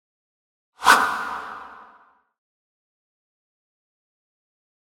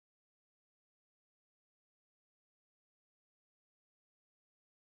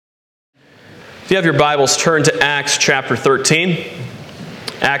If you have your Bibles, turn to Acts chapter 13.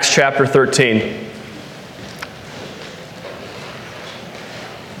 Acts chapter 13.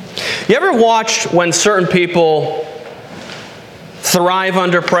 You ever watched when certain people thrive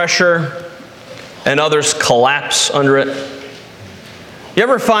under pressure and others collapse under it? You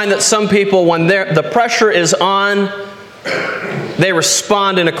ever find that some people, when the pressure is on, they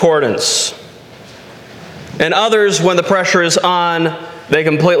respond in accordance? And others, when the pressure is on, they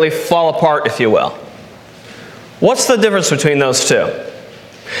completely fall apart, if you will. What's the difference between those two?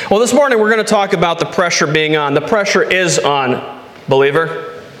 Well, this morning we're going to talk about the pressure being on. The pressure is on,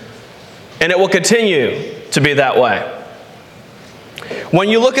 believer. And it will continue to be that way. When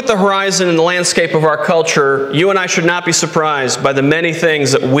you look at the horizon and the landscape of our culture, you and I should not be surprised by the many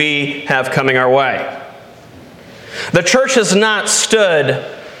things that we have coming our way. The church has not stood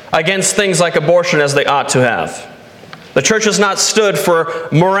against things like abortion as they ought to have. The church has not stood for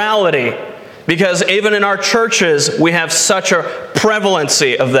morality, because even in our churches we have such a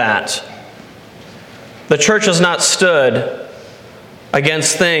prevalency of that. The church has not stood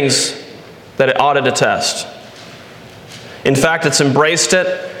against things that it ought to detest. In fact, it's embraced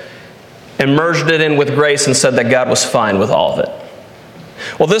it and merged it in with grace and said that God was fine with all of it.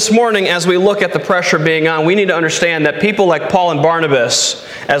 Well, this morning, as we look at the pressure being on, we need to understand that people like Paul and Barnabas,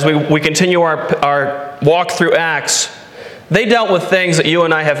 as we continue our walk through Acts, they dealt with things that you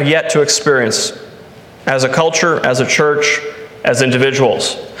and I have yet to experience as a culture, as a church, as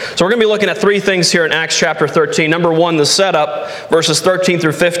individuals. So we're going to be looking at three things here in Acts chapter 13. Number one, the setup, verses 13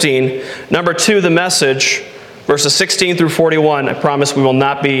 through 15. Number two, the message, verses 16 through 41. I promise we will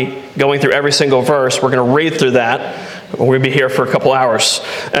not be going through every single verse. We're going to read through that. We'll be here for a couple hours.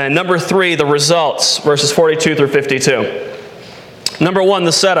 And number three, the results, verses 42 through 52. Number one,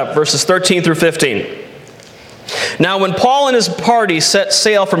 the setup, verses 13 through 15. Now when Paul and his party set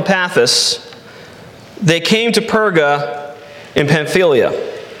sail from Paphos, they came to Perga in Pamphylia.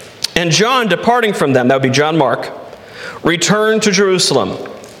 And John, departing from them, that would be John Mark, returned to Jerusalem.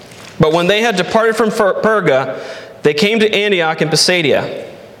 But when they had departed from Perga, they came to Antioch in Pisidia,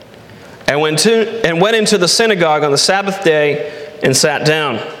 and went into the synagogue on the Sabbath day and sat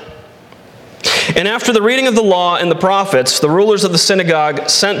down. And after the reading of the law and the prophets, the rulers of the synagogue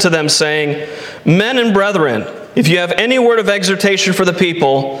sent to them, saying, Men and brethren, if you have any word of exhortation for the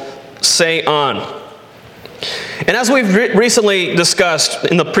people, say on. And as we've recently discussed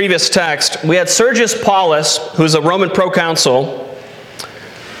in the previous text, we had Sergius Paulus, who's a Roman proconsul,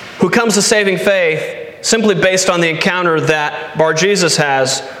 who comes to saving faith simply based on the encounter that Bar-Jesus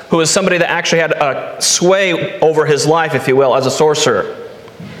has, who is somebody that actually had a sway over his life, if you will, as a sorcerer.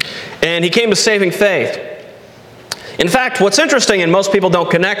 And he came to saving faith. In fact, what's interesting, and most people don't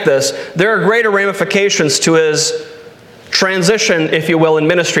connect this, there are greater ramifications to his transition, if you will, in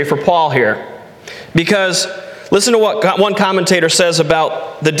ministry for Paul here. Because listen to what one commentator says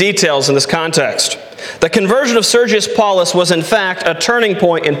about the details in this context. The conversion of Sergius Paulus was in fact a turning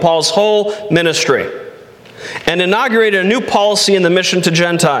point in Paul's whole ministry and inaugurated a new policy in the mission to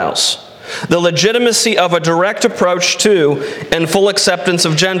Gentiles. The legitimacy of a direct approach to and full acceptance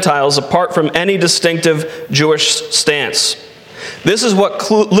of Gentiles apart from any distinctive Jewish stance. This is what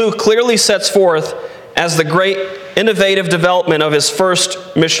Luke clearly sets forth as the great innovative development of his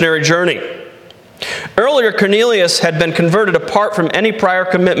first missionary journey. Earlier, Cornelius had been converted apart from any prior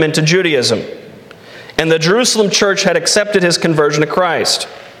commitment to Judaism, and the Jerusalem church had accepted his conversion to Christ.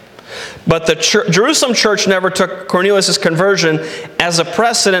 But the Jerusalem church never took Cornelius' conversion as a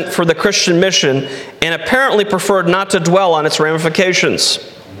precedent for the Christian mission and apparently preferred not to dwell on its ramifications.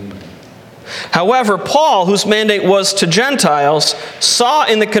 However, Paul, whose mandate was to Gentiles, saw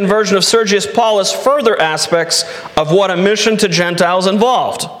in the conversion of Sergius Paulus further aspects of what a mission to Gentiles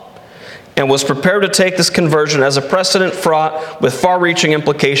involved, and was prepared to take this conversion as a precedent fraught with far-reaching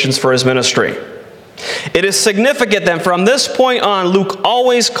implications for his ministry. It is significant that from this point on, Luke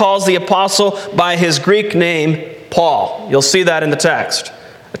always calls the apostle by his Greek name, Paul. You'll see that in the text.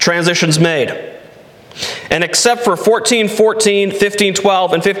 A transition's made. And except for 14:14,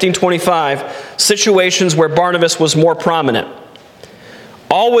 15:12, and 15:25, situations where Barnabas was more prominent,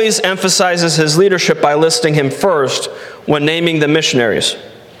 always emphasizes his leadership by listing him first when naming the missionaries.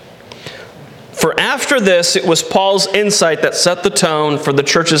 For after this, it was Paul's insight that set the tone for the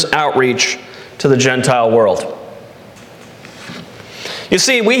church's outreach to the Gentile world. You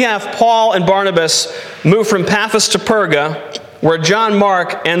see, we have Paul and Barnabas move from Paphos to Perga, where John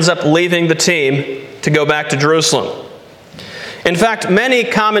Mark ends up leaving the team to go back to Jerusalem. In fact, many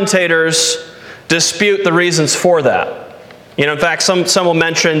commentators dispute the reasons for that. In fact, some will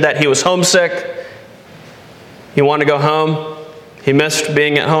mention that he was homesick. He wanted to go home. He missed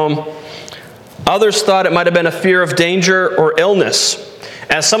being at home. Others thought it might have been a fear of danger or illness,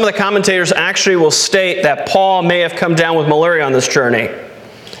 as some of the commentators actually will state that Paul may have come down with malaria on this journey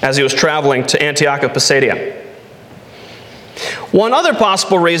as he was traveling to Antioch of Pisidia. One other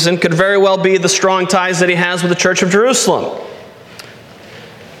possible reason could very well be the strong ties that he has with the Church of Jerusalem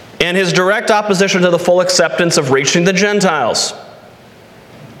and his direct opposition to the full acceptance of reaching the Gentiles,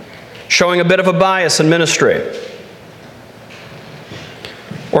 showing a bit of a bias in ministry.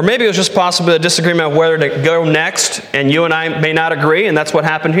 Or maybe it was just possibly a disagreement of whether to go next, and you and I may not agree, and that's what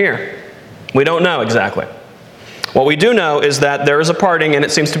happened here. We don't know exactly. What we do know is that there is a parting, and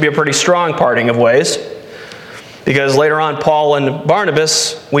it seems to be a pretty strong parting of ways, because later on, Paul and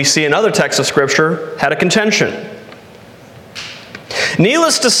Barnabas, we see in other texts of Scripture, had a contention.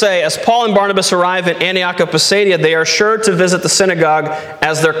 Needless to say, as Paul and Barnabas arrive at Antioch of Pisidia, they are sure to visit the synagogue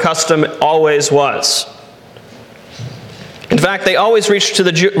as their custom always was. In fact, they always reached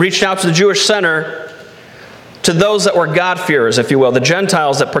out to the Jewish center, to those that were God-fearers, if you will, the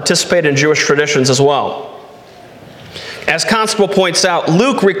Gentiles that participated in Jewish traditions as well. As Constable points out,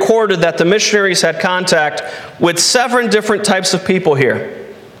 Luke recorded that the missionaries had contact with 7 different types of people here.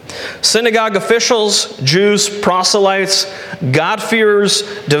 Synagogue officials, Jews, proselytes,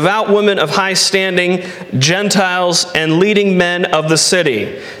 God-fearers, devout women of high standing, Gentiles, and leading men of the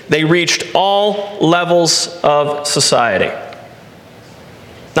city. They reached all levels of society.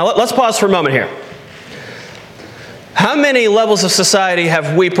 Now let's pause for a moment here. How many levels of society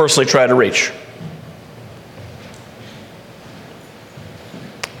have we personally tried to reach?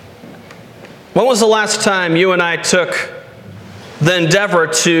 When was the last time you and I took the endeavor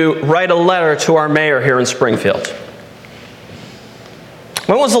to write a letter to our mayor here in Springfield?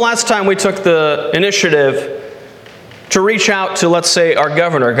 When was the last time we took the initiative to reach out to, let's say, our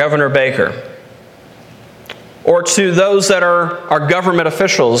governor, Governor Baker, or to those that are our government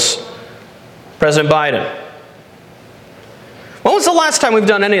officials, President Biden? When was the last time we've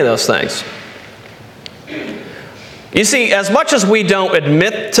done any of those things? You see, as much as we don't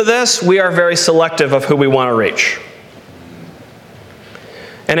admit to this, we are very selective of who we want to reach.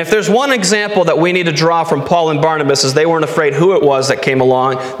 And if there's one example that we need to draw from Paul and Barnabas, is they weren't afraid who it was that came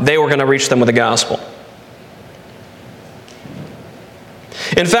along. They were going to reach them with the gospel.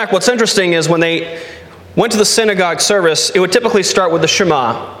 In fact, what's interesting is when they went to the synagogue service, it would typically start with the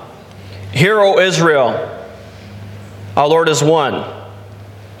Shema. Hear, O Israel, our Lord is one,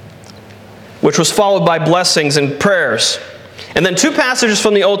 which was followed by blessings and prayers. And then 2 passages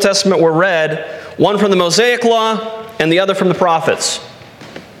from the Old Testament were read, one from the Mosaic Law and the other from the prophets.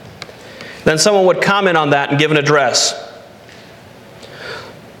 Then someone would comment on that and give an address.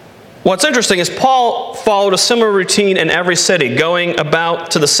 What's interesting is Paul followed a similar routine in every city, going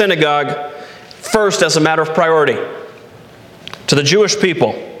about to the synagogue first as a matter of priority to the Jewish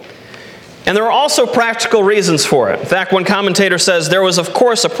people. And there are also practical reasons for it. In fact, one commentator says there was, of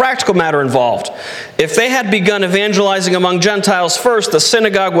course, a practical matter involved. If they had begun evangelizing among Gentiles first, the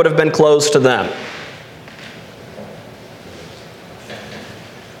synagogue would have been closed to them.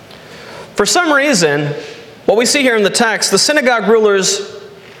 For some reason, what we see here in the text, the synagogue rulers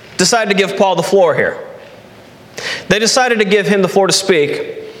decided to give Paul the floor here. They decided to give him the floor to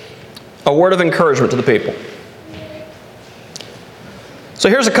speak a word of encouragement to the people. So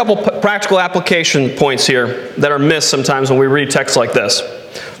here's a couple practical application points here that are missed sometimes when we read texts like this.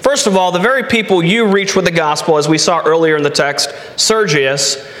 First of all, the very people you reach with the gospel, as we saw earlier in the text,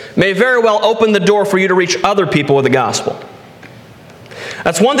 Sergius, may very well open the door for you to reach other people with the gospel.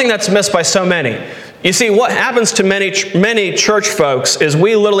 That's one thing that's missed by so many. You see, what happens to many church folks is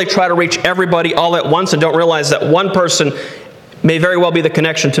we literally try to reach everybody all at once and don't realize that one person may very well be the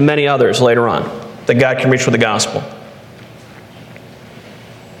connection to many others later on that God can reach with the gospel.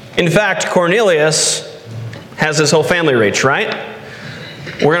 In fact, Cornelius has his whole family reached, right?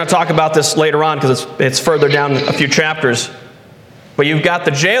 We're going to talk about this later on because it's further down a few chapters. But you've got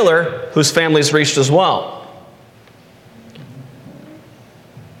the jailer whose family's reached as well.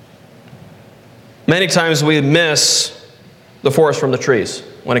 Many times we miss the forest from the trees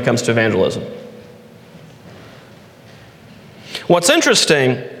when it comes to evangelism. What's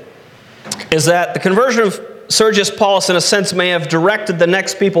interesting is that the conversion of Sergius Paulus, in a sense, may have directed the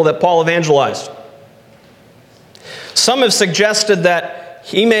next people that Paul evangelized. Some have suggested that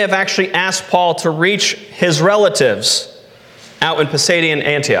he may have actually asked Paul to reach his relatives out in Pisidian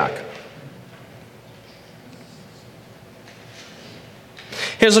Antioch.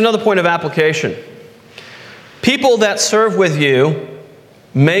 Here's another point of application. People that serve with you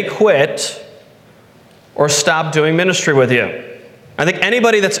may quit or stop doing ministry with you. I think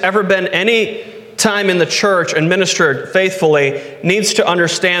anybody that's ever been any time in the church and ministered faithfully needs to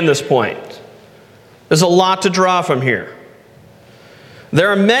understand this point. There's a lot to draw from here. There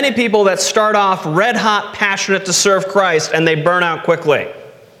are many people that start off red-hot, passionate to serve Christ, and they burn out quickly.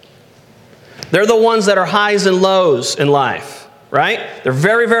 They're the ones that are highs and lows in life, right? They're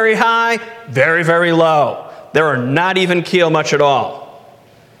very, very high, very, very low. They are not even keel much at all.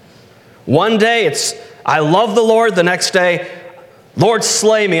 One day it's, I love the Lord. The next day, Lord,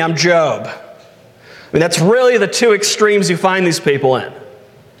 slay me, I'm Job. I mean, that's really the two extremes you find these people in.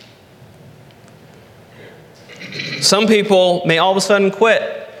 Some people may all of a sudden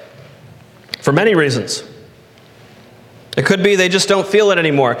quit for many reasons. It could be they just don't feel it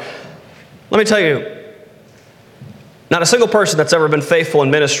anymore. Let me tell you, not a single person that's ever been faithful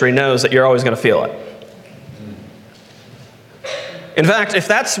in ministry knows that you're always going to feel it. In fact, if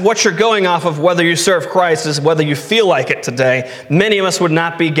that's what you're going off of, whether you serve Christ, is whether you feel like it today, many of us would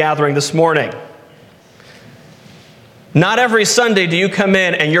not be gathering this morning. Not every Sunday do you come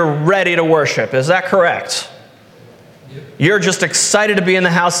in and you're ready to worship. Is that correct? You're just excited to be in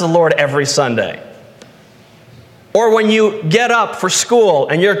the house of the Lord every Sunday. Or when you get up for school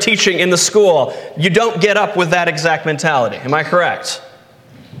and you're teaching in the school, you don't get up with that exact mentality. Am I correct?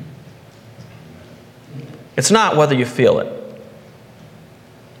 It's not whether you feel it.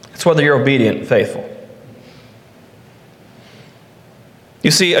 It's whether you're obedient and faithful.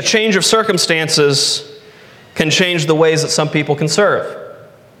 You see, a change of circumstances can change the ways that some people can serve.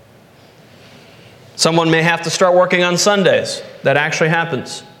 Someone may have to start working on Sundays. That actually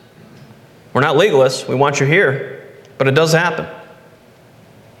happens. We're not legalists. We want you here. But it does happen.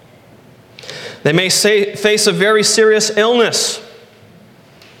 They may face a very serious illness.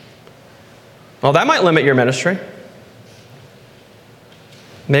 Well, that might limit your ministry.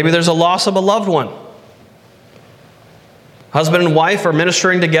 Maybe there's a loss of a loved one. Husband and wife are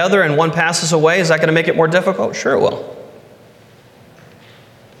ministering together and one passes away. Is that going to make it more difficult? Sure it will.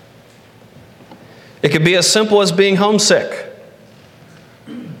 It could be as simple as being homesick.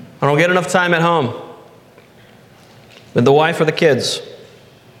 I don't get enough time at home with the wife or the kids,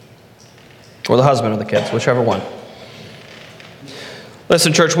 or the husband or the kids, whichever one.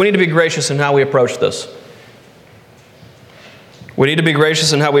 Listen, church, we need to be gracious in how we approach this. We need to be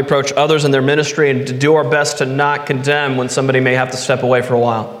gracious in how we approach others in their ministry and to do our best to not condemn when somebody may have to step away for a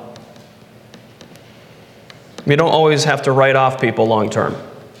while. We don't always have to write off people long term.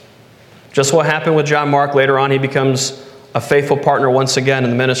 Just what happened with John Mark, later on he becomes a faithful partner once again in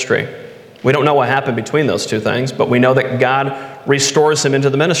the ministry. We don't know what happened between those two things, but we know that God restores him into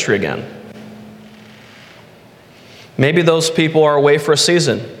the ministry again. Maybe those people are away for a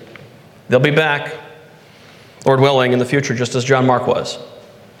season. They'll be back, Lord willing, in the future, just as John Mark was.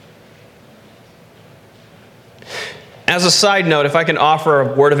 As a side note, if I can offer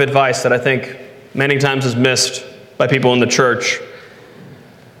a word of advice that I think many times is missed by people in the church.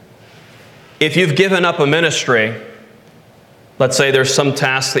 If you've given up a ministry, let's say there's some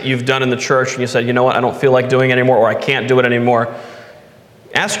task that you've done in the church and you said, you know what, I don't feel like doing it anymore, or I can't do it anymore.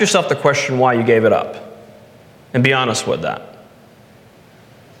 Ask yourself the question why you gave it up. And be honest with that.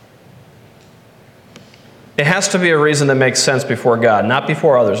 It has to be a reason that makes sense before God, not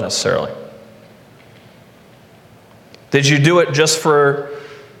before others necessarily. Did you do it just for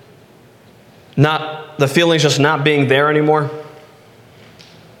not the feelings just not being there anymore?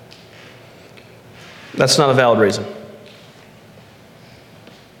 That's not a valid reason.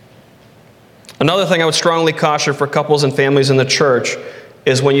 Another thing I would strongly caution for couples and families in the church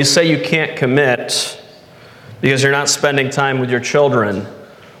is when you say you can't commit because you're not spending time with your children,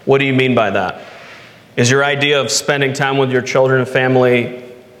 what do you mean by that? Is your idea of spending time with your children and family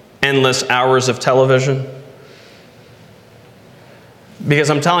endless hours of television?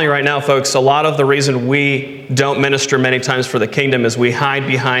 Because I'm telling you right now, folks, a lot of the reason we don't minister many times for the kingdom is we hide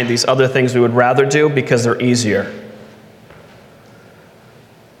behind these other things we would rather do because they're easier.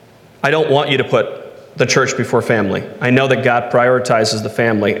 I don't want you to put the church before family. I know that God prioritizes the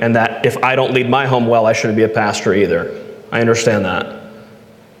family, and that if I don't lead my home well, I shouldn't be a pastor either. I understand that.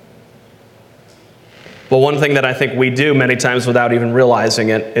 But one thing that I think we do many times without even realizing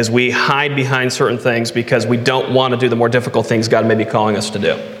it is we hide behind certain things because we don't want to do the more difficult things God may be calling us to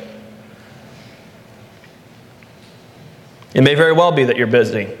do. It may very well be that you're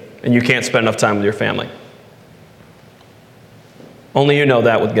busy and you can't spend enough time with your family. Only you know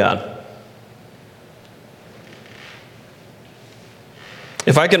that with God.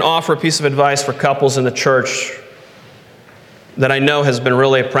 If I can offer a piece of advice for couples in the church that I know has been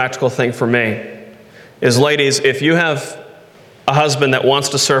really a practical thing for me, is ladies, if you have a husband that wants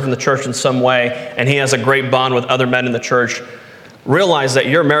to serve in the church in some way and he has a great bond with other men in the church, realize that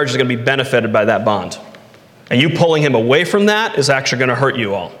your marriage is going to be benefited by that bond. And you pulling him away from that is actually going to hurt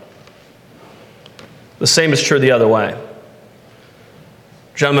you all. The same is true the other way.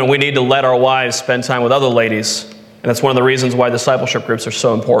 Gentlemen, we need to let our wives spend time with other ladies, and that's one of the reasons why discipleship groups are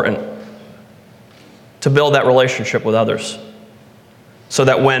so important, to build that relationship with others, so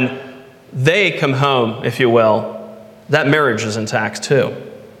that when they come home, if you will, that marriage is intact too.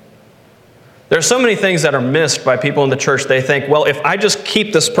 There are so many things that are missed by people in the church. They think, well, if I just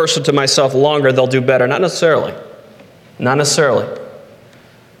keep this person to myself longer, they'll do better. Not necessarily. Not necessarily.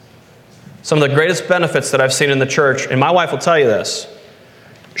 Some of the greatest benefits that I've seen in the church, and my wife will tell you this,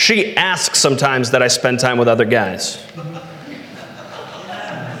 she asks sometimes that I spend time with other guys.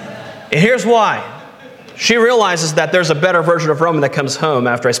 And here's why. She realizes that there's a better version of Roman that comes home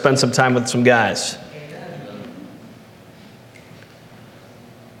after I spend some time with some guys.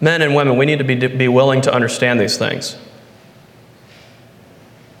 Men and women, we need to be willing to understand these things.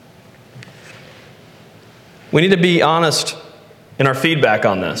 We need to be honest in our feedback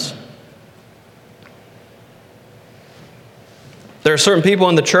on this. There are certain people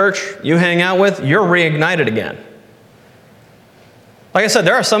in the church you hang out with, you're reignited again. Like I said,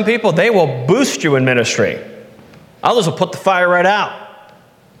 there are some people, they will boost you in ministry. Others will put the fire right out.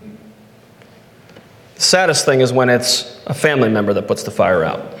 The saddest thing is when it's a family member that puts the fire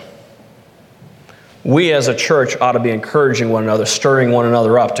out. We as a church ought to be encouraging one another, stirring one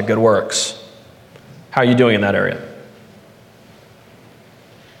another up to good works. How are you doing in that area?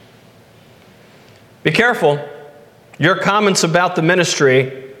 Be careful. Your comments about the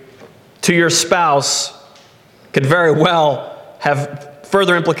ministry to your spouse could very well have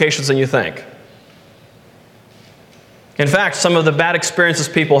further implications than you think. In fact, some of the bad experiences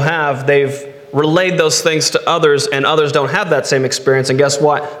people have, they've relayed those things to others, and others don't have that same experience, and guess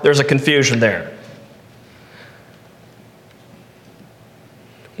what? There's a confusion there.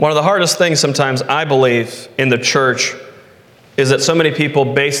 One of the hardest things sometimes, I believe, in the church is that so many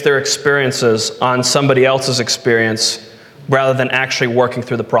people base their experiences on somebody else's experience rather than actually working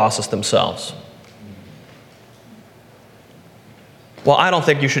through the process themselves. Well, I don't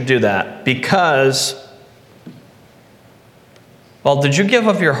think you should do that because, well, did you give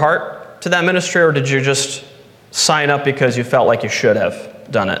of your heart to that ministry, or did you just sign up because you felt like you should have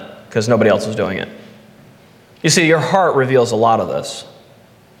done it because nobody else was doing it? You see, your heart reveals a lot of this.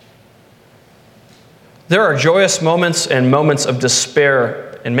 There are joyous moments and moments of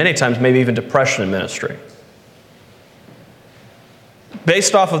despair, and many times maybe even depression in ministry.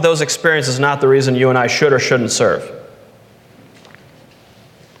 Based off of those experiences, not the reason you and I should or shouldn't serve.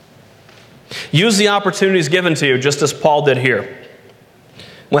 Use the opportunities given to you, just as Paul did here.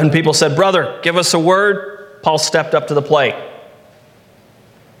 When people said, "Brother, give us a word," Paul stepped up to the plate.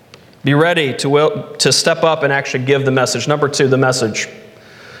 Be ready to step up and actually give the message. Number 2, the message.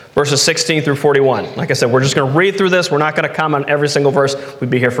 Verses 16 through 41. Like I said, we're just going to read through this. We're not going to comment on every single verse. We'd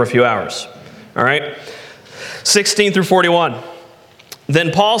be here for a few hours. All right? 16 through 41.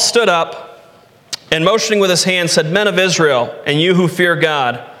 Then Paul stood up and motioning with his hand said, "Men of Israel, and you who fear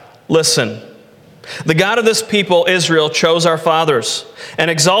God, listen. The God of this people, Israel, chose our fathers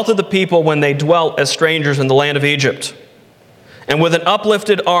and exalted the people when they dwelt as strangers in the land of Egypt. And with an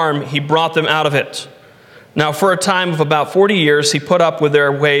uplifted arm, he brought them out of it. Now for a time of about 40 years, he put up with their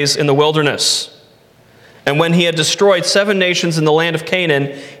ways in the wilderness. And when he had destroyed 7 nations in the land of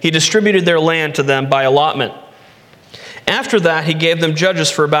Canaan, he distributed their land to them by allotment. After that, he gave them judges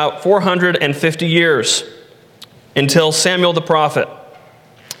for about 450 years, until Samuel the prophet.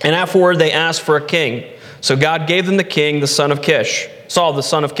 And afterward, they asked for a king. So God gave them the king, the son of Kish, Saul, the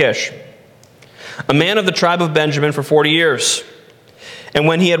son of Kish, a man of the tribe of Benjamin, for 40 years. And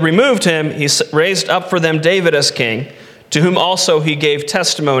when he had removed him, he raised up for them David as king, to whom also he gave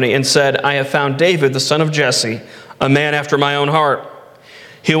testimony and said, I have found David, the son of Jesse, a man after my own heart.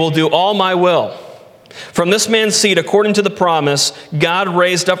 He will do all my will. From this man's seed, according to the promise, God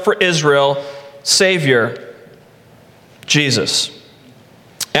raised up for Israel Savior, Jesus.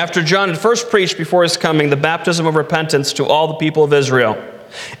 After John had first preached before his coming the baptism of repentance to all the people of Israel.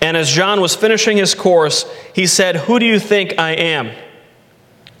 And as John was finishing his course, he said, Who do you think I am?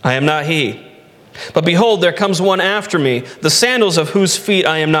 I am not he. But behold, there comes one after me, the sandals of whose feet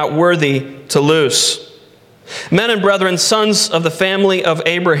I am not worthy to loose. Men and brethren, sons of the family of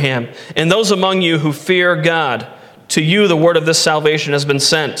Abraham, and those among you who fear God, to you the word of this salvation has been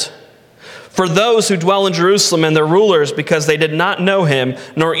sent. For those who dwell in Jerusalem and their rulers, because they did not know him,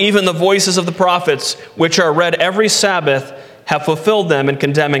 nor even the voices of the prophets, which are read every Sabbath, have fulfilled them in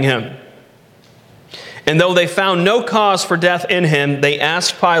condemning him. And though they found no cause for death in him, they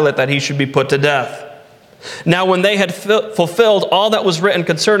asked Pilate that he should be put to death. Now when they had fulfilled all that was written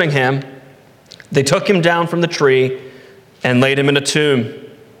concerning him, they took him down from the tree and laid him in a tomb.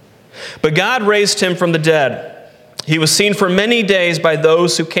 But God raised him from the dead. He was seen for many days by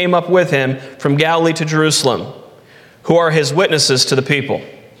those who came up with him from Galilee to Jerusalem, who are his witnesses to the people.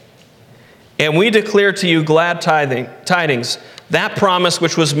 And we declare to you glad tidings, that promise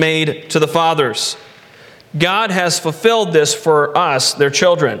which was made to the fathers. God has fulfilled this for us, their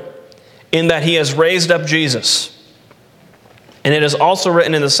children, in that he has raised up Jesus. And it is also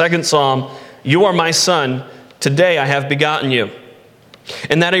written in the second psalm, you are my son, today I have begotten you.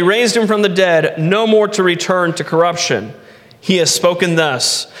 And that he raised him from the dead, no more to return to corruption. He has spoken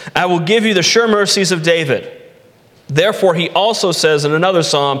thus, I will give you the sure mercies of David. Therefore, he also says in another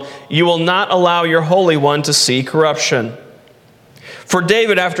psalm, you will not allow your Holy One to see corruption. For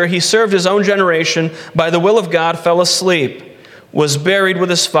David, after he served his own generation, by the will of God fell asleep, was buried with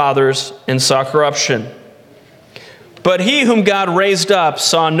his fathers, and saw corruption. But he whom God raised up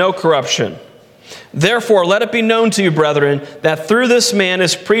saw no corruption. Therefore, let it be known to you, brethren, that through this man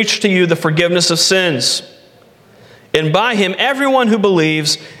is preached to you the forgiveness of sins. And by him everyone who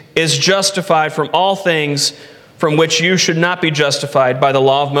believes is justified from all things from which you should not be justified by the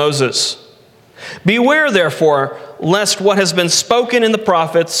law of Moses. Beware, therefore, lest what has been spoken in the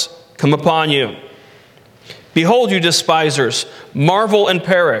prophets come upon you. Behold, you despisers, marvel and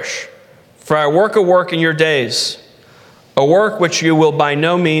perish, for I work a work in your days, a work which you will by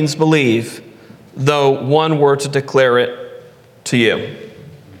no means believe, though one were to declare it to you.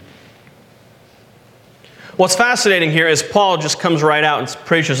 What's fascinating here is Paul just comes right out and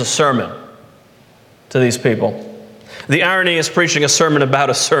preaches a sermon to these people. The irony is preaching a sermon about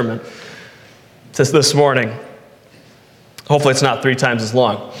a sermon this morning. Hopefully it's not 3 times as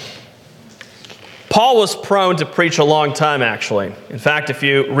long. Paul was prone to preach a long time, actually. In fact, if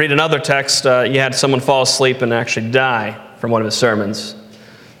you read another text, you had someone fall asleep and actually die from one of his sermons.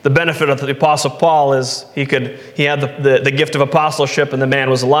 The benefit of the Apostle Paul is he had the gift of apostleship, and the man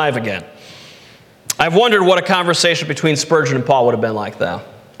was alive again. I've wondered what a conversation between Spurgeon and Paul would have been like, though,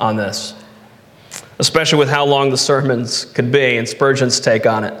 on this. Especially with how long the sermons could be and Spurgeon's take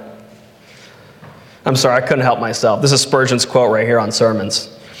on it. I'm sorry, I couldn't help myself. This is Spurgeon's quote right here on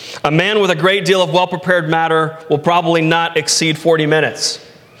sermons. A man with a great deal of well-prepared matter will probably not exceed 40 minutes.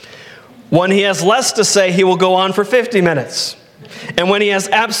 When he has less to say, he will go on for 50 minutes. And when he has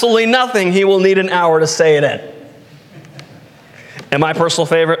absolutely nothing, he will need an hour to say it in. And my personal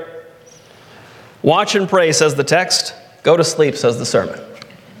favorite, watch and pray, says the text. Go to sleep, says the sermon.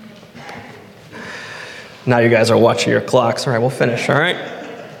 Now you guys are watching your clocks. All right, we'll finish, all right?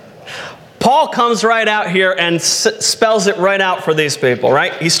 Paul comes right out here and spells it right out for these people,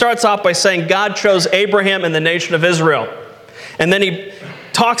 right? He starts off by saying God chose Abraham and the nation of Israel. And then he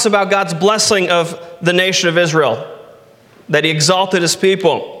talks about God's blessing of the nation of Israel, that he exalted his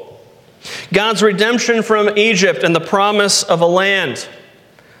people. God's redemption from Egypt and the promise of a land.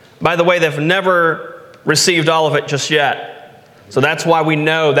 By the way, they've never received all of it just yet. So that's why we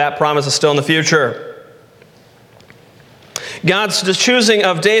know that promise is still in the future. God's choosing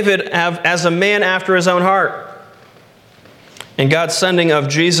of David as a man after his own heart. And God's sending of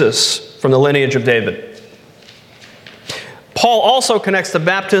Jesus from the lineage of David. Paul also connects the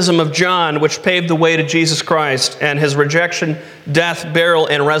baptism of John, which paved the way to Jesus Christ, and his rejection, death, burial,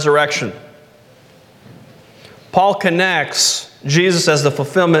 and resurrection. Paul connects Jesus as the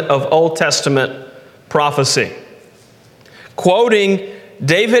fulfillment of Old Testament prophecy, quoting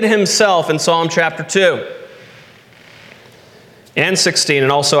David himself in Psalm chapter 2. And 16,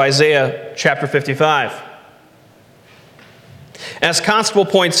 and also Isaiah chapter 55. As Constable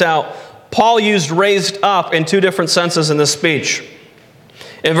points out, Paul used raised up in 2 different senses in this speech.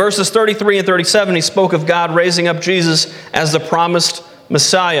 In verses 33 and 37, he spoke of God raising up Jesus as the promised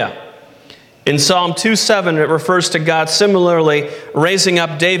Messiah. In Psalm 2:7, it refers to God similarly raising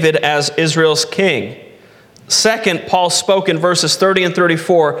up David as Israel's king. Second, Paul spoke in verses 30 and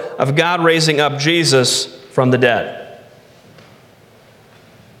 34 of God raising up Jesus from the dead.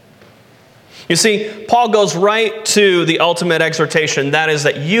 You see, Paul goes right to the ultimate exhortation. That is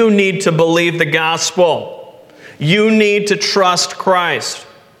that you need to believe the gospel. You need to trust Christ.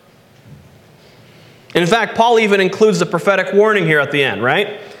 In fact, Paul even includes the prophetic warning here at the end,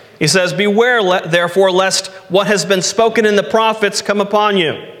 right? He says, beware, therefore, lest what has been spoken in the prophets come upon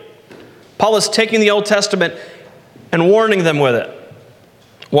you. Paul is taking the Old Testament and warning them with it.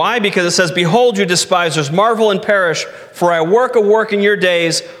 Why? Because it says, behold, you despisers, marvel and perish, for I work a work in your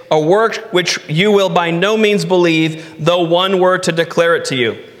days, a work which you will by no means believe, though one were to declare it to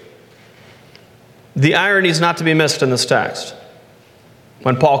you. The irony is not to be missed in this text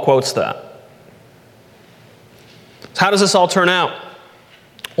when Paul quotes that. So how does this all turn out?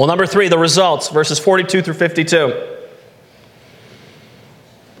 Well, number 3, the results, verses 42 through 52.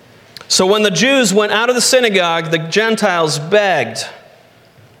 So when the Jews went out of the synagogue, the Gentiles begged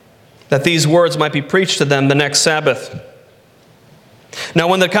that these words might be preached to them the next Sabbath. Now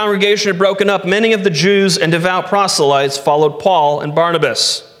when the congregation had broken up, many of the Jews and devout proselytes followed Paul and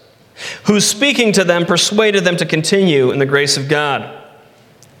Barnabas, who speaking to them persuaded them to continue in the grace of God.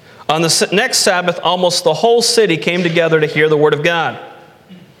 On the next Sabbath, almost the whole city came together to hear the word of God.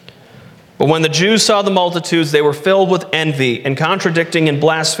 But when the Jews saw the multitudes, they were filled with envy, and contradicting and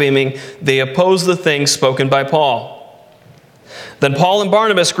blaspheming, they opposed the things spoken by Paul. Then Paul and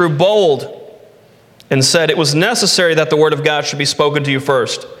Barnabas grew bold and said, "It was necessary that the word of God should be spoken to you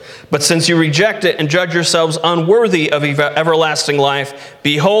first. But since you reject it and judge yourselves unworthy of everlasting life,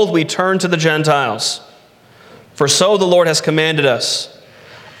 behold, we turn to the Gentiles. For so the Lord has commanded us.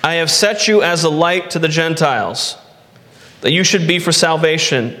 I have set you as a light to the Gentiles, that you should be for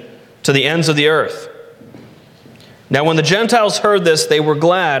salvation to the ends of the earth." Now when the Gentiles heard this, they were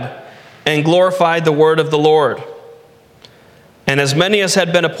glad and glorified the word of the Lord. And as many as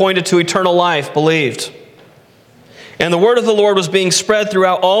had been appointed to eternal life believed. And the word of the Lord was being spread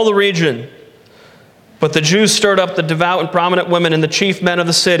throughout all the region. But the Jews stirred up the devout and prominent women and the chief men of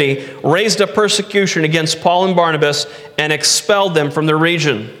the city, raised up persecution against Paul and Barnabas, and expelled them from the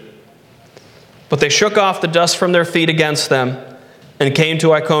region. But they shook off the dust from their feet against them and came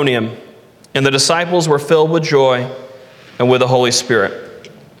to Iconium. And the disciples were filled with joy and with the Holy Spirit.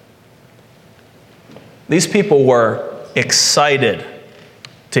 These people were excited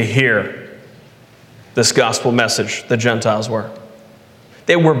to hear this gospel message, the Gentiles were.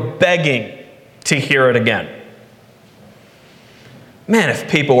 They were begging to hear it again. Man, if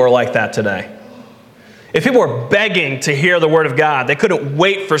people were like that today. If people were begging to hear the word of God, they couldn't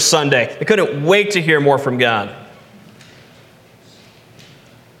wait for Sunday. They couldn't wait to hear more from God.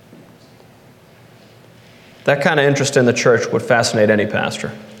 That kind of interest in the church would fascinate any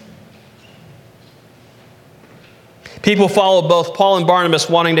pastor. People followed both Paul and Barnabas,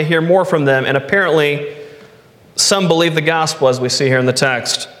 wanting to hear more from them, and apparently some believed the gospel, as we see here in the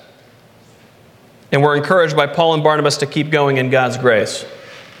text, and were encouraged by Paul and Barnabas to keep going in God's grace.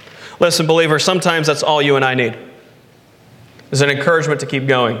 Listen, believer, sometimes that's all you and I need, is an encouragement to keep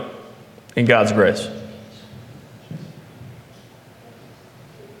going in God's grace.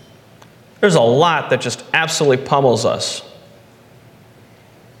 There's a lot that just absolutely pummels us,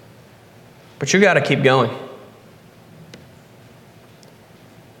 but you got to keep going.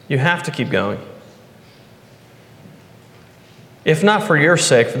 You have to keep going. If not for your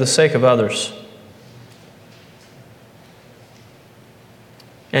sake, for the sake of others.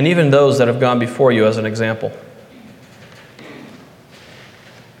 And even those that have gone before you as an example.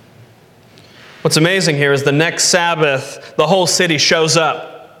 What's amazing here is the next Sabbath, the whole city shows up.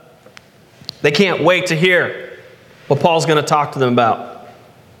 They can't wait to hear what Paul's going to talk to them about.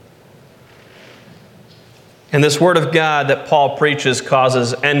 And this word of God that Paul preaches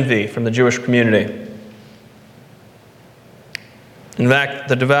causes envy from the Jewish community. In fact,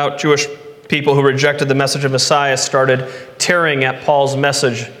 the devout Jewish people who rejected the message of Messiah started tearing at Paul's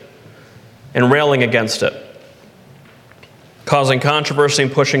message and railing against it, causing controversy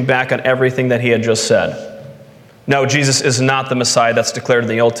and pushing back on everything that he had just said. No, Jesus is not the Messiah that's declared in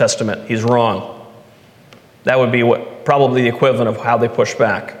the Old Testament. He's wrong. That would be probably the equivalent of how they push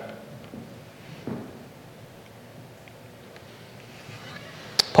back.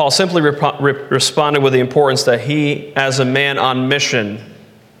 Paul simply responded with the importance that he, as a man on mission,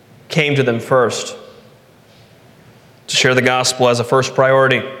 came to them first to share the gospel as a first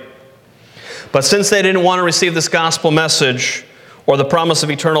priority. But since they didn't want to receive this gospel message or the promise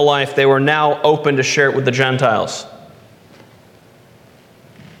of eternal life, they were now open to share it with the Gentiles.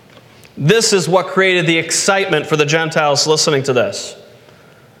 This is what created the excitement for the Gentiles listening to this.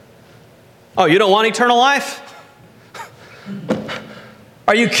 Oh, you don't want eternal life?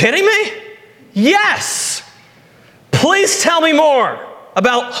 Are you kidding me? Yes! Please tell me more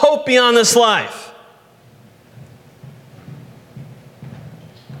about hope beyond this life.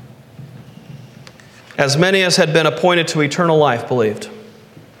 As many as had been appointed to eternal life believed.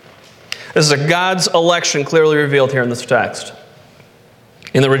 This is God's election clearly revealed here in this text.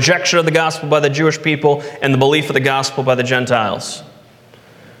 In the rejection of the gospel by the Jewish people and the belief of the gospel by the Gentiles.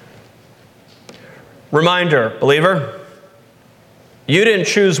 Reminder, believer, you didn't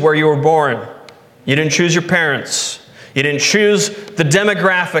choose where you were born. You didn't choose your parents. You didn't choose the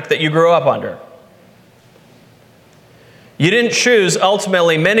demographic that you grew up under. You didn't choose,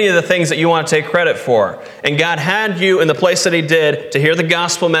 ultimately, many of the things that you want to take credit for. And God had you in the place that He did to hear the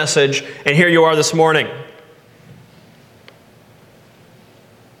gospel message, and here you are this morning.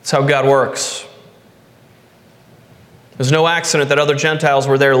 That's how God works. was no accident that other Gentiles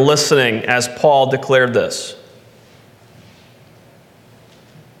were there listening as Paul declared this.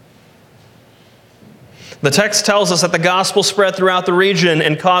 The text tells us that the gospel spread throughout the region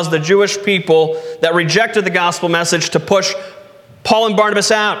and caused the Jewish people that rejected the gospel message to push Paul and Barnabas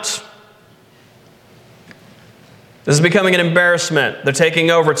out. This is becoming an embarrassment. They're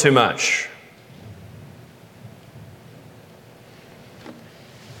taking over too much.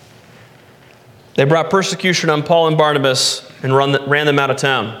 They brought persecution on Paul and Barnabas and ran them out of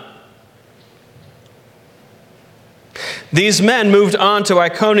town. These men moved on to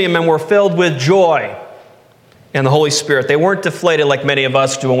Iconium and were filled with joy and the Holy Spirit. They weren't deflated like many of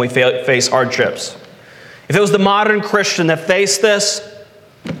us do when we face hardships. If it was the modern Christian that faced this,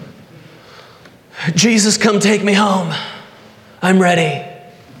 Jesus, come take me home. I'm ready.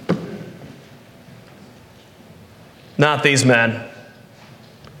 Not these men.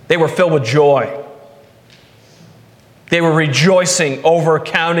 They were filled with joy. They were rejoicing over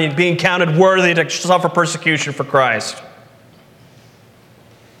being counted worthy to suffer persecution for Christ.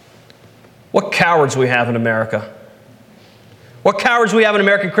 What cowards we have in America. What cowards we have in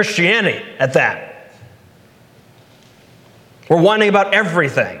American Christianity at that. We're whining about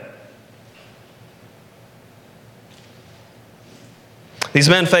everything. These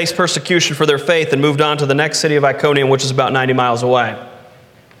men faced persecution for their faith and moved on to the next city of Iconium, which is about 90 miles away.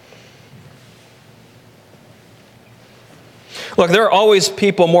 Look, there are always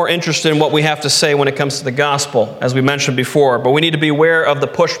people more interested in what we have to say when it comes to the gospel, as we mentioned before, but we need to be aware of the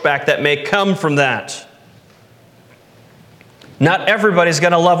pushback that may come from that. Not everybody's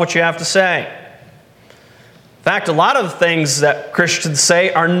going to love what you have to say. In fact, a lot of the things that Christians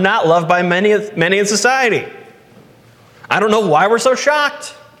say are not loved by many in society. I don't know why we're so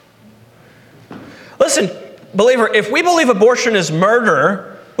shocked. Listen, believer, if we believe abortion is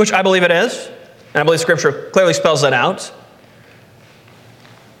murder, which I believe it is, and I believe Scripture clearly spells that out,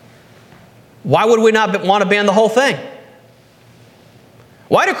 why would we not want to ban the whole thing?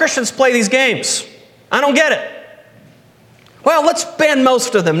 Why do Christians play these games? I don't get it. Well, let's ban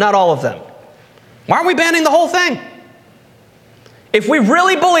most of them, not all of them. Why are we banning the whole thing? If we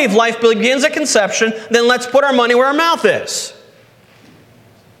really believe life begins at conception, then let's put our money where our mouth is.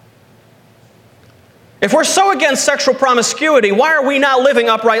 If we're so against sexual promiscuity, why are we not living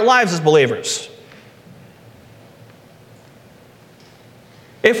upright lives as believers?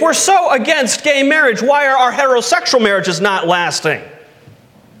 If we're so against gay marriage, why are our heterosexual marriages not lasting?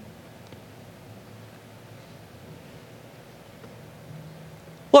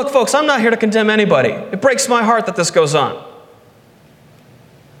 Look, folks, I'm not here to condemn anybody. It breaks my heart that this goes on.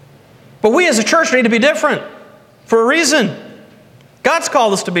 But we as a church need to be different for a reason. God's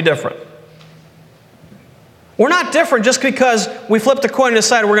called us to be different. We're not different just because we flipped a coin and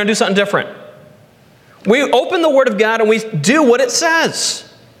decided we're going to do something different. We open the Word of God and we do what it says.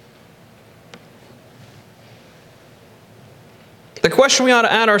 The question we ought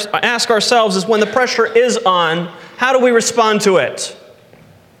to ask ourselves is, when the pressure is on, how do we respond to it?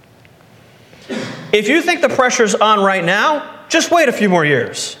 If you think the pressure's on right now, just wait a few more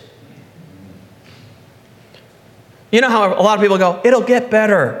years. You know how a lot of people go, it'll get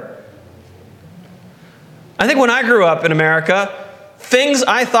better. I think when I grew up in America, things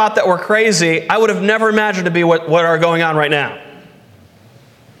I thought that were crazy, I would have never imagined to be what are going on right now.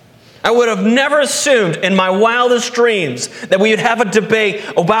 I would have never assumed in my wildest dreams that we would have a debate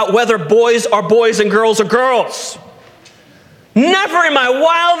about whether boys are boys and girls are girls. Never in my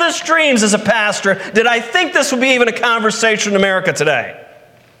wildest dreams as a pastor did I think this would be even a conversation in America today.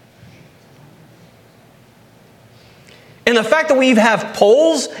 And the fact that we even have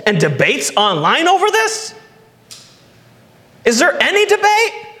polls and debates online over this? Is there any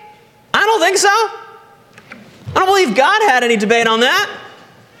debate? I don't think so. I don't believe God had any debate on that.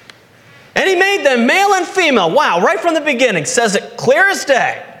 And He made them male and female. Wow, right from the beginning. Says it clear as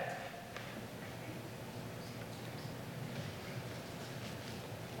day.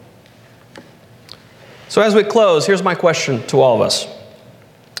 So as we close, here's my question to all of us.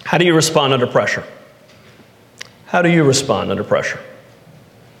 How do you respond under pressure? How do you respond under pressure?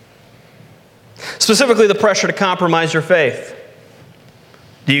 Specifically, the pressure to compromise your faith.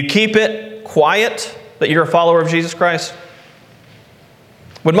 Do you keep it quiet that you're a follower of Jesus Christ?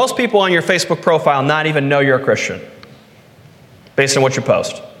 Would most people on your Facebook profile not even know you're a Christian based on what you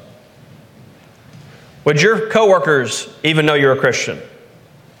post? Would your coworkers even know you're a Christian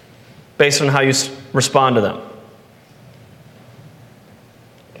based on how you respond to them?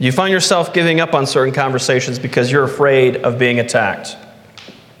 You find yourself giving up on certain conversations because you're afraid of being attacked.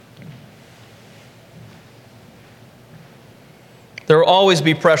 There will always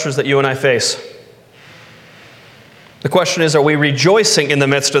be pressures that you and I face. The question is, are we rejoicing in the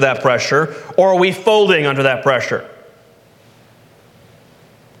midst of that pressure, or are we folding under that pressure?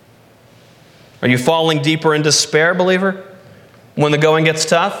 Are you falling deeper in despair, believer, when the going gets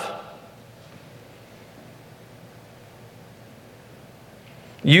tough?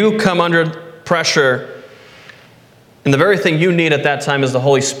 You come under pressure, and the very thing you need at that time is the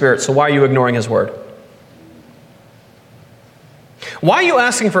Holy Spirit, so why are you ignoring His Word? Why are you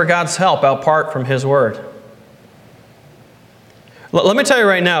asking for God's help apart from His Word? Let me tell you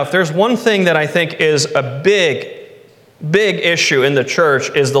right now, if there's one thing that I think is a big issue in the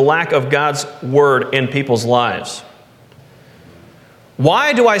church, is the lack of God's Word in people's lives.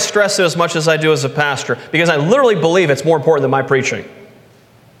 Why do I stress it as much as I do as a pastor? Because I literally believe it's more important than my preaching.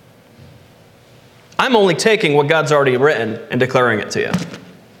 I'm only taking what God's already written and declaring it to you.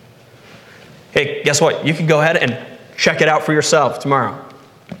 Hey, guess what? You can go ahead and check it out for yourself tomorrow.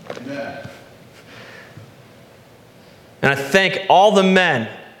 Amen. And I thank all the men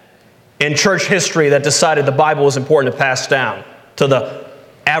in church history that decided the Bible was important to pass down to the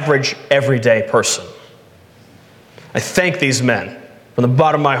average, everyday person. I thank these men from the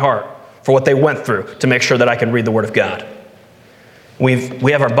bottom of my heart for what they went through to make sure that I can read the Word of God.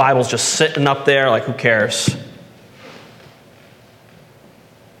 We have our Bibles just sitting up there like, who cares?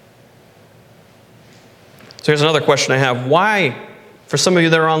 So here's another question I have. Why, for some of you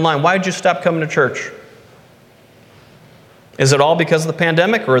that are online, why did you stop coming to church? Is it all because of the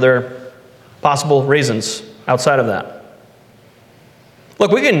pandemic, or are there possible reasons outside of that? Look,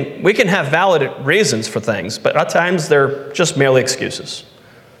 we can have valid reasons for things, but at times they're just merely excuses.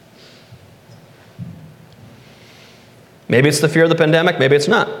 Maybe it's the fear of the pandemic, maybe it's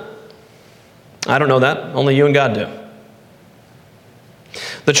not. I don't know that. Only you and God do.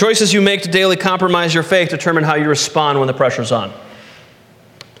 The choices you make to daily compromise your faith determine how you respond when the pressure's on.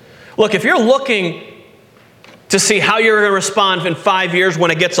 Look, if you're looking to see how you're going to respond in 5 years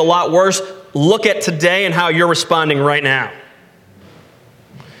when it gets a lot worse, look at today and how you're responding right now.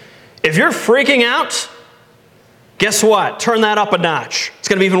 If you're freaking out, guess what? Turn that up a notch. It's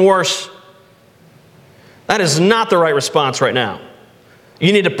going to be even worse. That is not the right response right now.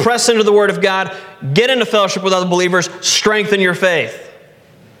 You need to press into the Word of God, get into fellowship with other believers, strengthen your faith.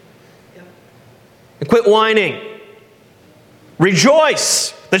 And quit whining.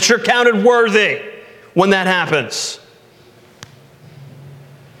 Rejoice that you're counted worthy when that happens.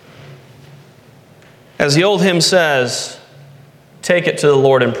 As the old hymn says, take it to the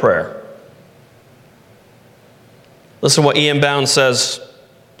Lord in prayer. Listen to what E.M. Bounds says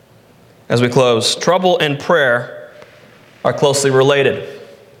as we close. Trouble and prayer are closely related.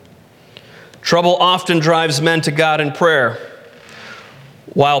 Trouble often drives men to God in prayer,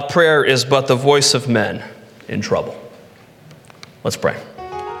 while prayer is but the voice of men in trouble. Let's pray.